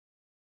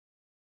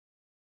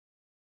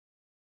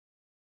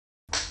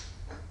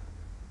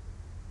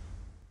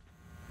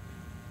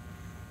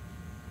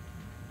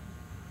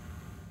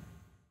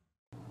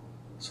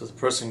So the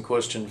pressing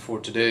question for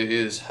today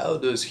is, how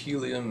does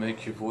helium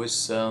make your voice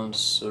sound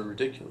so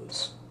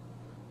ridiculous?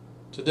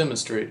 To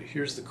demonstrate,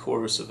 here's the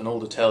chorus of an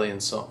old Italian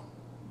song,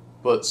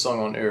 but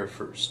sung on air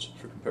first,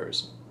 for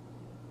comparison.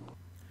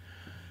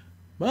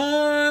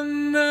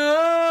 Manna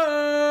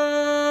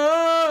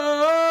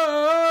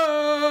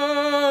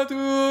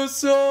tu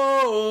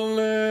sole,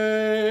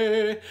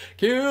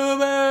 che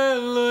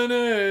bellene,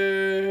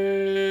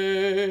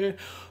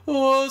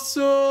 o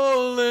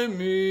sole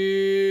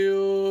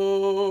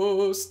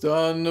mio,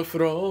 stanno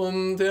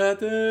fronte a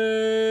te.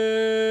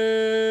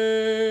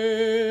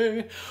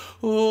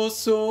 O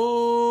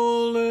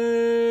sole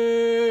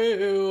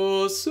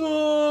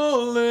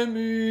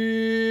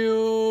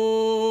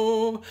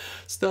mio,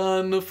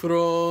 stanno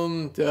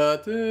fronte a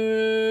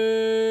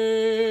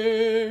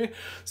te,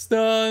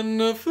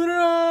 stanno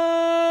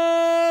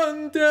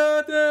fronte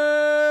a te.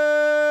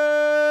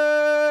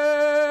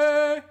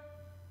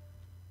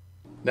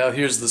 Now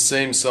here's the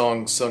same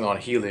song sung on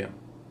helium.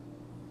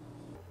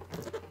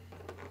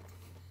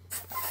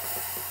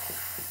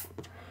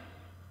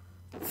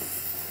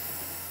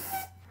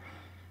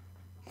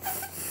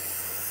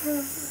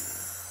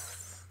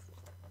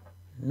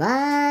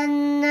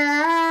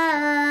 Manna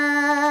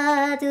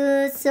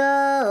tu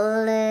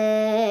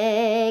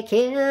sole,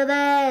 che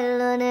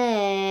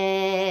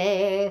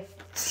bellone,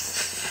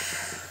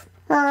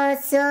 o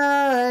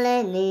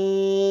sole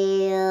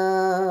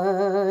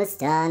mio,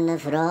 stanno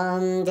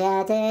fronte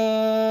a te.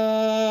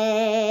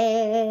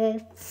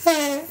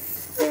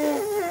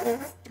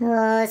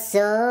 O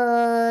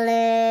sole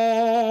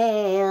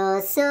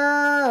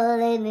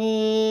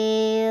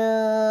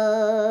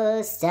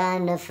mio,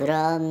 stanno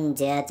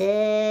fronte a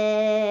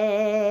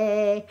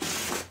te.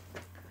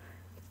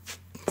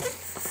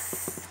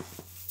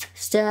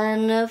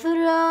 Stanno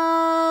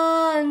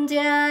fronte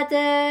a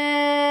te.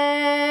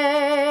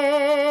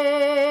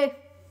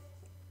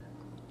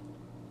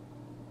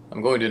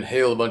 I'm going to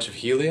inhale a bunch of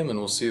helium and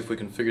we'll see if we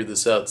can figure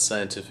this out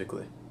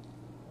scientifically.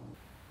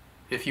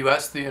 If you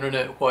ask the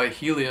internet why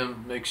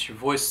helium makes your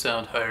voice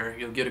sound higher,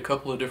 you'll get a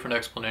couple of different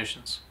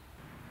explanations.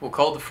 We'll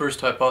call the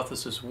first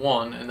hypothesis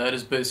 1, and that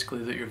is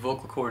basically that your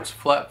vocal cords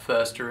flap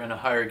faster in a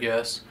higher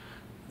gas,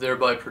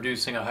 thereby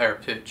producing a higher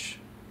pitch.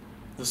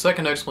 The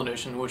second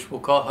explanation, which we'll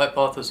call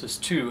hypothesis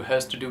 2,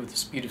 has to do with the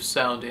speed of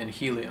sound in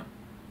helium.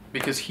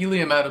 Because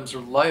helium atoms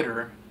are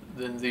lighter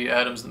than the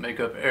atoms that make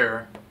up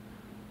air,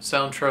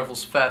 sound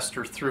travels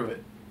faster through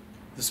it.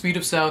 The speed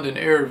of sound in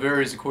air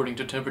varies according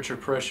to temperature,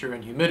 pressure,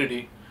 and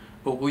humidity,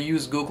 but we'll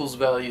use Google's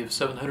value of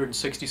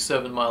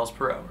 767 miles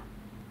per hour.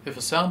 If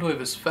a sound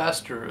wave is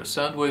faster, a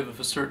sound wave of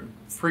a certain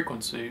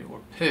frequency or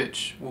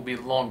pitch will be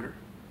longer.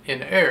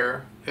 In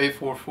air,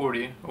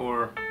 A440,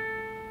 or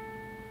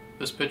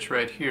this pitch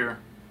right here,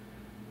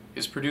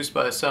 is produced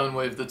by a sound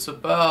wave that's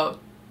about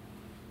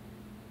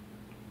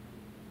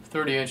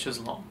 30 inches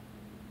long.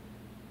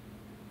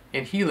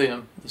 In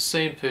helium, the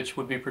same pitch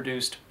would be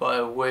produced by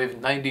a wave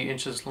 90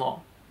 inches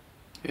long.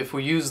 If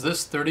we use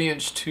this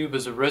 30-inch tube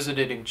as a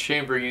resonating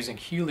chamber using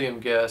helium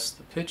gas,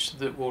 the pitch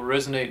that will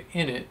resonate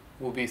in it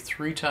will be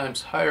 3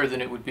 times higher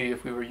than it would be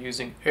if we were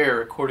using air,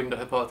 according to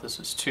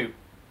hypothesis 2.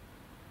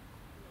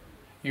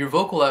 Your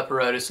vocal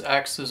apparatus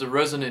acts as a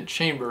resonant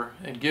chamber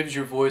and gives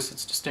your voice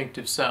its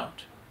distinctive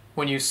sound.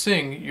 When you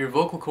sing, your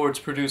vocal cords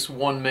produce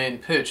one main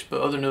pitch,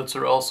 but other notes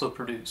are also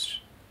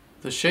produced.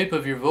 The shape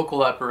of your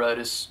vocal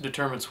apparatus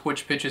determines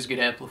which pitches get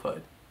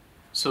amplified.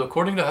 So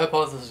according to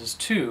hypothesis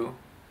 2,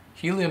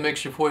 helium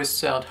makes your voice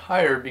sound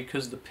higher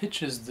because the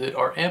pitches that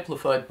are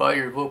amplified by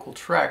your vocal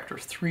tract are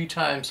 3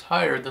 times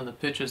higher than the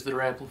pitches that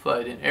are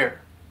amplified in air.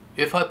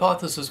 If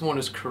hypothesis 1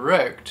 is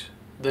correct,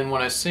 then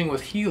when I sing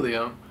with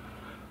helium,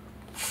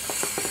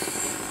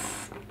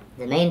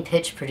 The main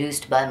pitch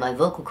produced by my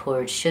vocal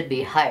cords should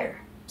be higher,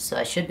 so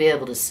I should be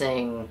able to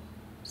sing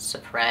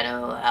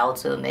soprano,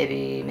 alto,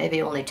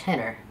 maybe only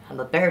tenor. I'm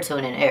a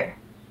baritone in air.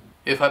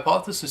 if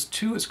hypothesis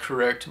 2 is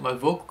correct, my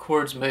vocal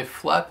cords may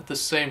flap at the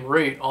same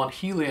rate on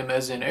helium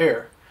as in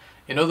air.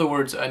 In other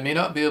words, I may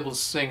not be able to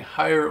sing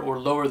higher or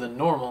lower than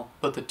normal,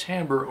 but the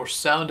timbre or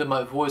sound in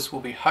my voice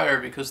will be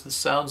higher because the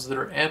sounds that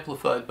are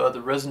amplified by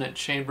the resonant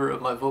chamber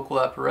of my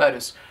vocal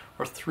apparatus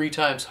are 3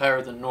 times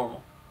higher than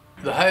normal.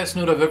 The highest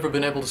note I've ever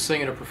been able to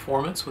sing in a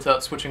performance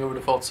without switching over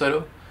to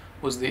falsetto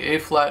was the A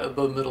flat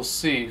above middle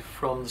C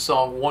from the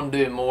song One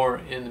Day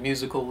More in the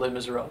musical Les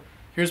Miserables.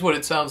 Here's what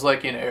it sounds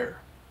like in air.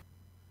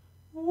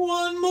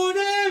 One more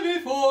day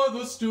before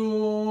the storm,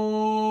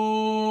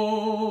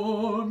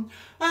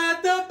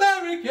 at the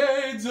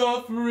barricades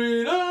of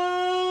freedom,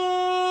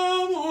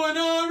 when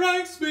our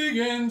ranks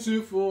begin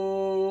to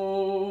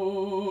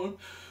form,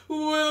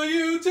 will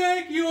you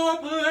take your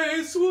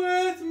place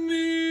with me?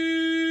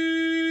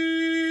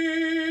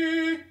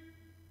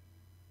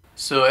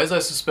 So as I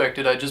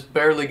suspected, I just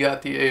barely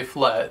got the A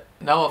flat.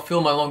 Now I'll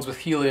fill my lungs with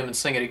helium and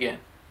sing it again.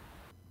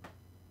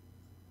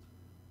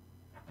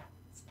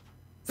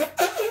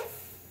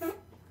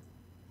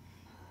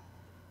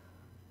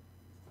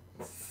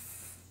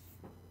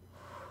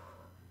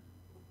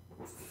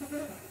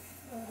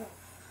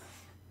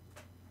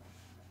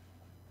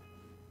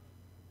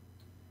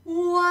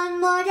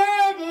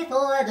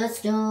 the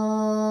storm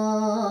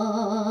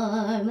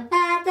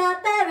at the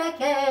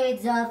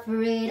barricades of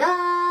freedom.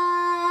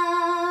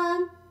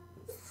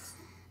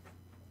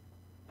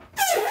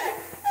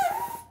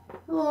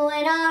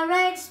 When our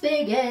ranks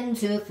begin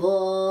to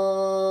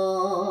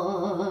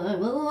form,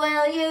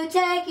 will you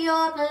take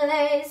your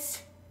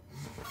place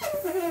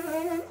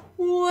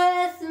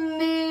with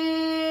me?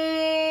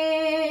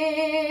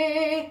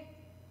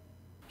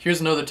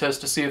 Here's another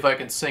test to see if I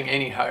can sing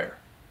any higher.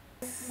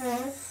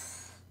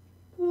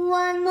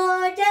 One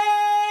more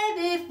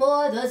day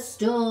before the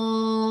storm.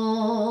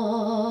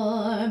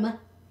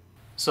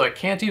 So I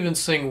can't even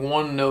sing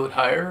one note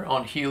higher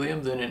on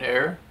helium than in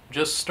air.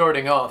 Just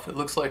starting off, it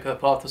looks like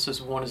hypothesis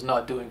 1 is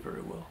not doing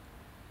very well.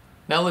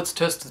 Now let's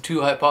test the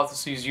two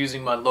hypotheses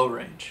using my low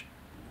range.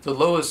 The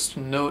lowest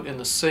note in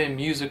the same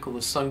musical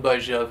is sung by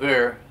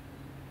Javert,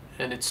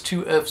 and it's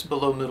 2 Fs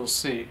below middle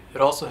C.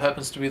 It also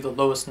happens to be the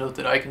lowest note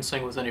that I can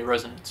sing with any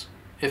resonance.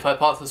 If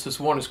hypothesis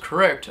 1 is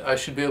correct, I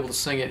should be able to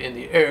sing it in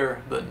the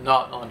air, but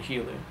not on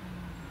helium.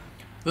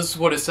 This is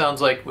what it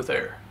sounds like with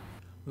air.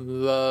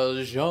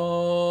 Valjean,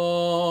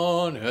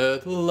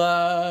 at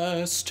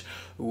last,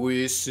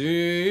 we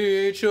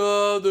see each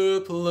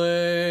other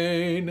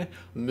plain.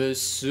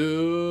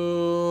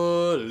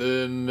 Monsieur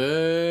le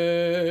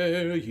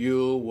Maire,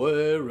 you'll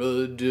wear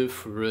a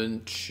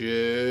different chain.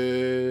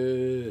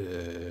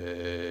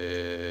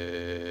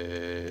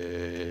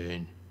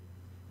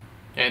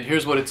 And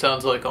here's what it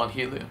sounds like on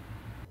helium.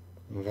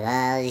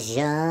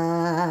 Valjean,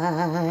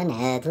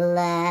 at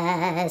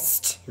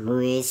last,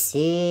 we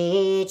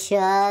see each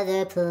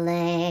other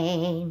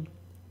plain.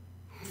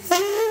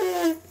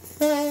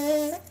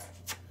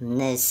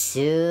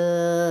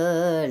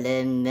 Monsieur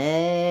le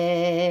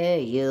Maire,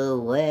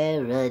 you'll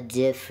wear a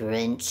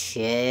different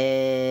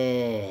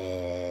chain.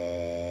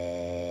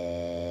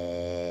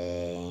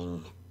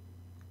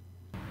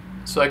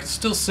 So I can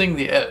still sing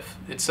the F.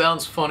 It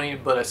sounds funny,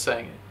 but I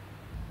sang it.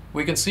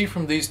 We can see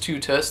from these two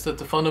tests that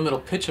the fundamental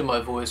pitch of my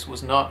voice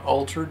was not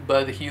altered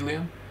by the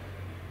helium,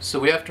 so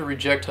we have to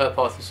reject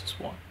hypothesis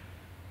 1.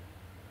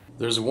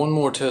 There's one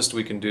more test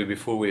we can do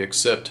before we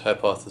accept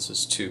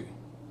hypothesis 2.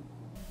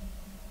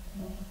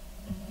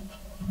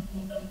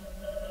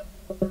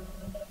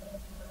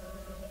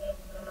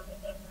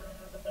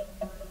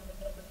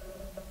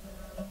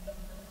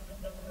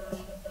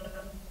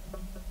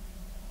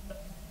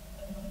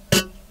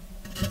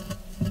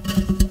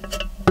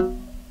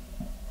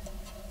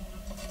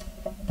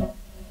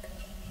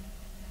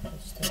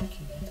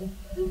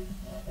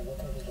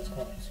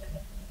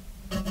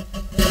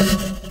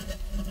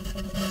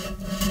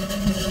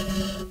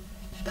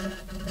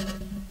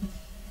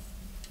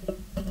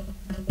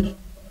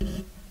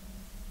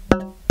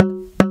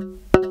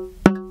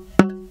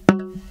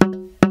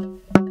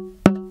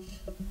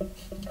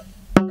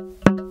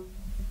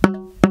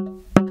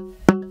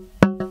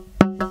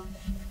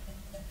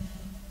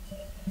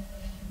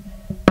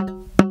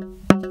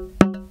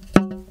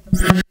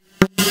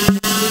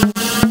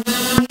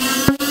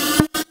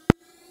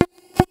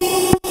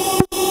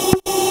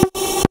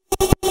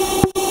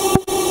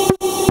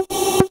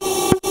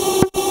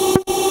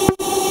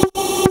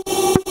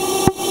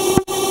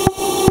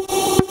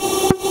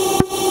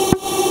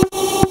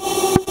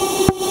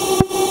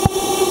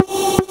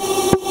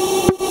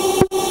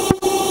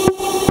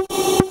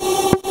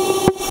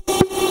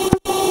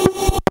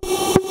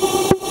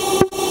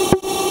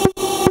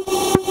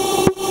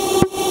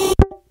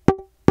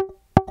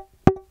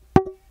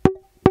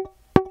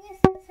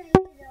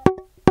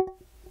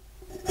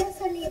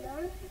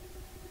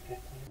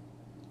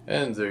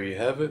 And there you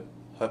have it.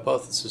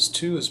 Hypothesis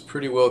 2 is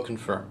pretty well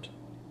confirmed.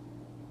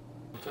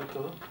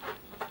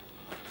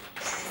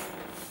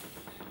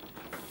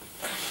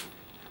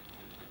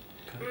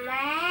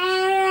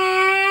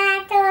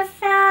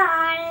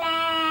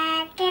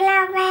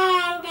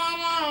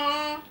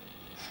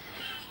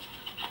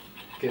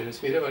 Que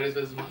respire varias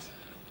veces más.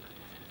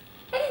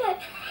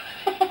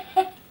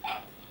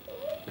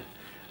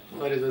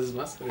 Varias veces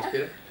más,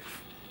 respira.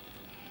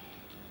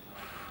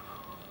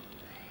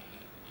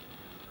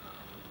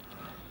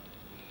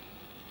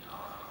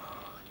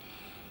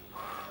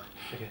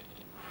 Okay.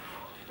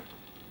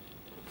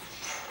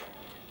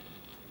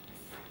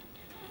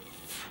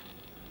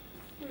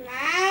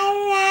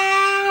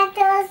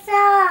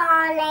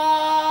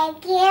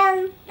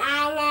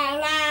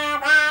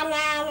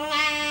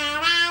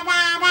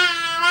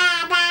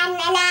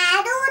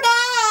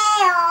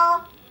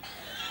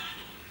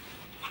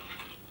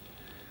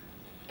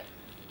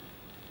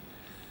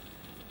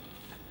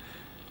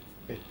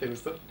 ¿Te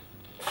gustó?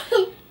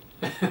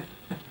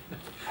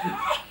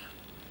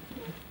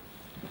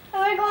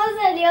 ¿Cómo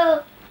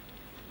salió?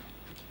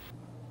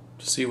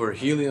 To see where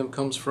helium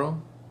comes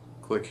from,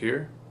 click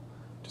here.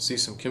 To see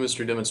some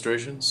chemistry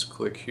demonstrations,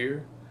 click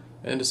here.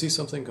 And to see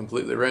something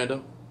completely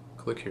random,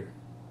 click here.